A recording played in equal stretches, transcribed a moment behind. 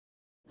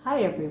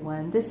Hi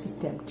everyone, this is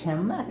Deb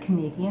Tim, a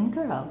Canadian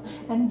girl,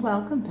 and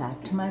welcome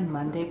back to my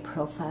Monday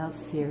Profile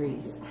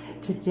series.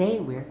 Today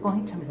we're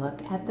going to look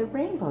at the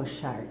rainbow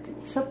shark,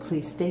 so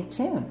please stay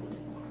tuned.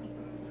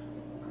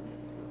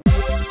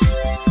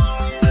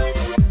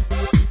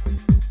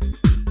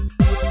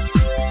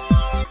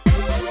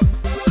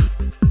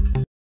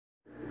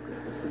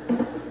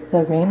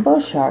 The rainbow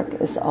shark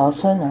is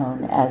also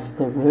known as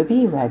the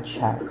ruby red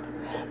shark,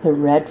 the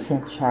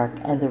redfin shark,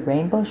 and the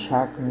rainbow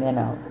shark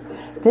minnow.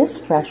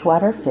 This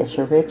freshwater fish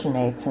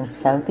originates in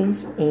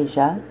Southeast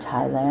Asia,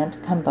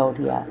 Thailand,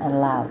 Cambodia, and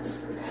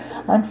Laos.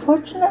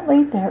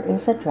 Unfortunately, there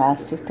is a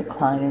drastic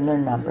decline in their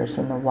numbers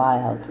in the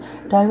wild,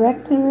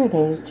 directly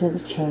related to the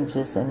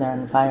changes in their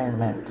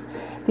environment.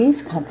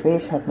 These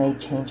countries have made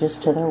changes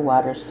to their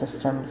water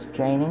systems,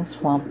 draining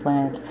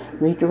swampland,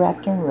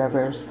 redirecting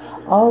rivers,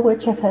 all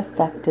which have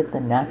affected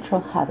the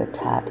natural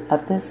habitat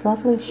of this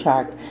lovely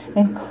shark,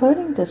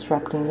 including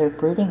disrupting their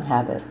breeding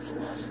habits.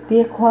 The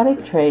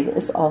aquatic trade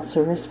is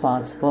also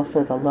responsible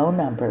for the low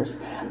numbers,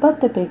 but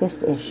the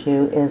biggest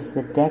issue is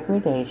the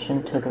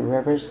degradation to the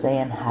rivers they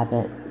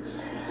inhabit.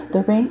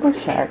 The rainbow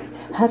shark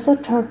has a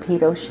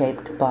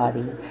torpedo-shaped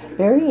body.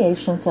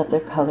 Variations of their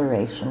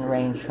coloration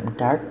range from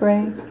dark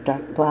gray,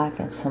 dark black,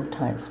 and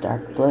sometimes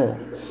dark blue.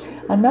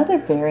 Another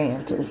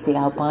variant is the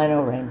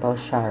albino rainbow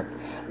shark,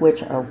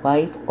 which are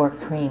white or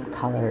cream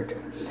colored.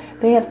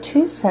 They have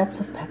two sets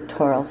of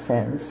pectoral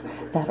fins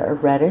that are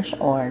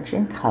reddish-orange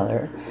in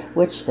color,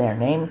 which they're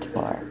named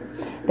for.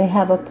 They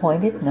have a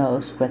pointed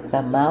nose with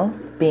the mouth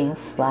being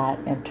flat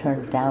and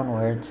turned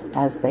downwards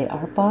as they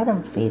are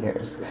bottom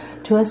feeders.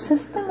 To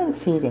assist them in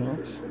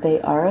feeding,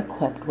 they are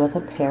equipped with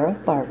a pair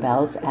of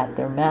barbels at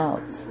their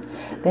mouths.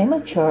 They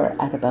mature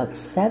at about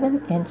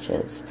 7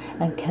 inches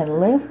and can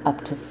live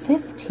up to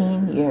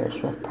 15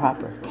 years with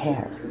proper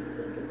care.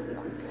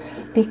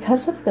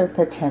 Because of their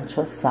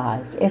potential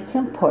size, it's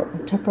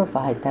important to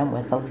provide them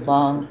with a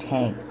long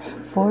tank.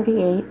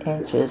 48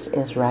 inches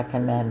is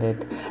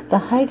recommended. The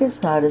height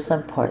is not as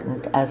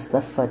important as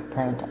the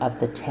footprint of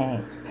the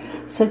tank.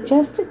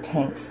 Suggested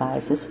tank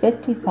size is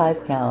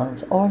 55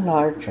 gallons or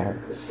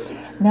larger.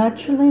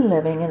 Naturally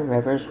living in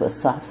rivers with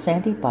soft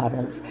sandy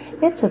bottoms,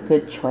 it's a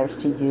good choice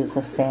to use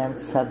a sand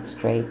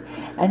substrate.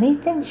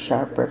 Anything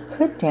sharper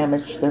could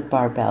damage their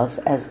barbels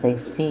as they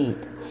feed.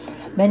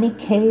 Many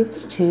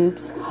caves,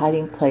 tubes,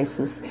 hiding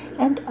places,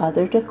 and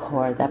other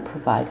decor that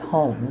provide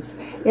homes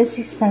is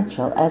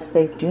essential as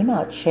they do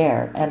not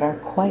share and are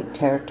quite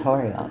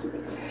territorial.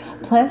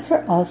 Plants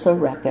are also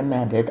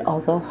recommended,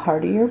 although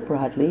hardier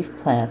broadleaf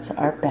plants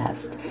are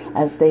best,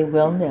 as they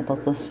will nibble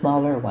the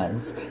smaller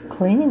ones,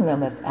 cleaning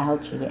them of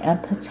algae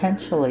and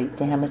potentially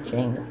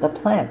damaging the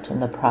plant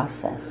in the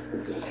process.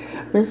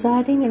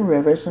 Residing in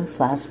rivers and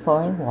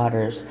fast-flowing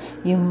waters,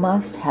 you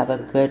must have a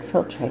good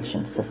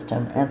filtration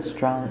system and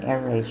strong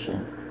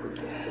aeration.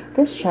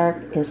 This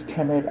shark is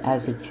timid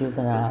as a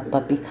juvenile,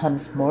 but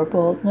becomes more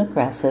bold and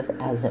aggressive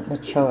as it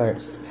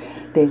matures.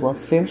 They will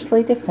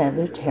fiercely defend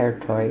their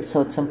territory,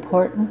 so it's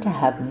important to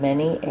have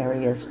many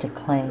areas to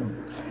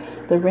claim.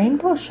 The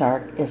rainbow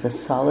shark is a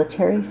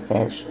solitary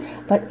fish,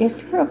 but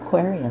if your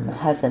aquarium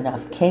has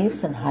enough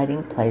caves and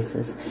hiding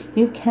places,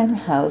 you can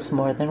house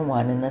more than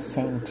one in the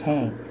same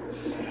tank.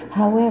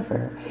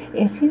 However,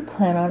 if you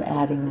plan on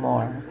adding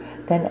more,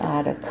 then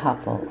add a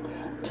couple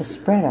to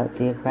spread out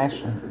the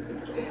aggression.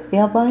 The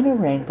albino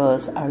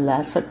rainbows are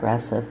less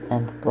aggressive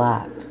than the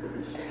black.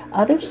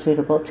 Other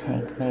suitable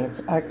tank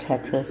mates are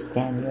tetras,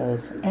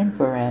 danios, and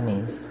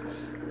gouramis.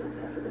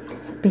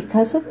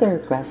 Because of their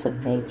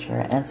aggressive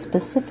nature and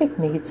specific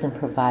needs in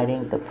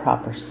providing the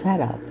proper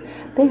setup,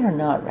 they are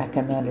not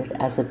recommended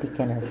as a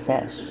beginner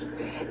fish.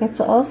 It's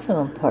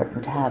also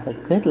important to have a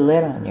good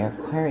lid on your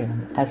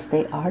aquarium as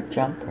they are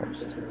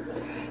jumpers.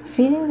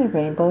 Feeding the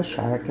rainbow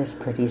shark is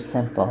pretty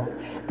simple.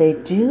 They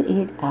do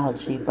eat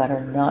algae but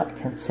are not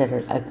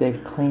considered a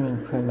good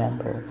cleaning crew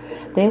member.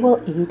 They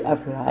will eat a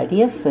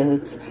variety of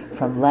foods,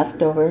 from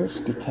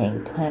leftovers,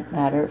 decaying plant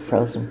matter,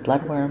 frozen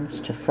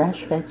bloodworms, to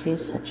fresh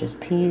veggies such as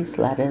peas,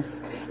 lettuce,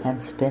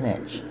 and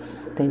spinach.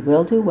 They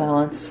will do well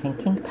on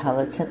sinking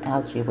pellets and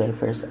algae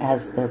wafers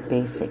as their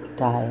basic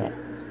diet.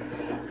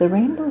 The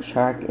rainbow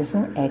shark is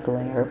an egg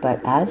layer,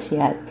 but as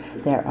yet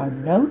there are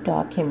no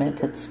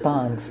documented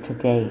spawns to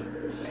date.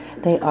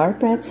 They are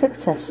bred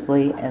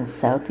successfully in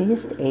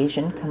Southeast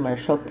Asian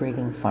commercial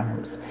breeding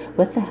farms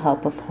with the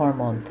help of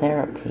hormone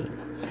therapy.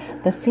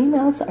 The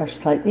females are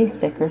slightly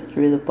thicker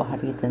through the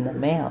body than the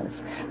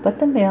males, but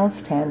the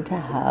males tend to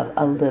have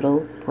a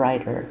little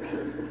brighter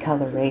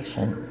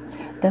coloration.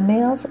 The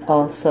males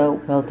also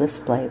will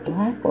display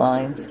black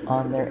lines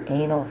on their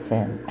anal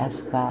fin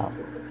as well.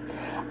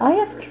 I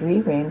have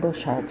 3 rainbow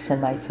sharks in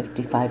my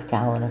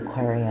 55-gallon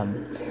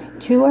aquarium.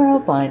 2 are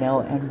albino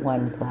and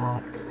 1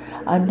 black.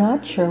 I'm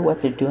not sure what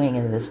they're doing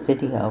in this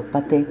video,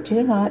 but they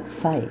do not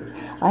fight.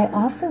 I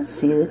often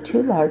see the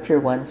 2 larger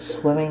ones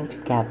swimming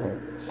together.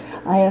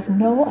 I have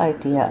no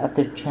idea of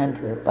their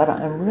gender, but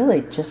I'm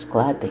really just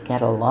glad they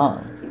get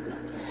along.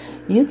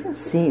 You can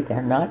see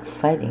they're not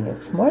fighting,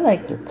 it's more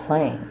like they're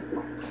playing.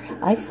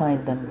 I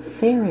find them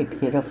very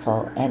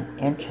beautiful and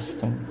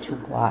interesting to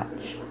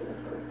watch.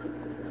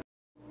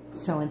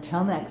 So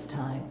until next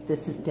time,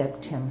 this is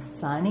Deb Tim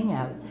signing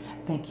out.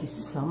 Thank you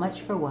so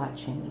much for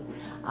watching.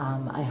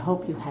 I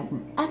hope you had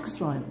an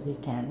excellent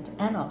weekend,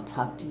 and I'll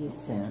talk to you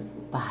soon.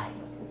 Bye.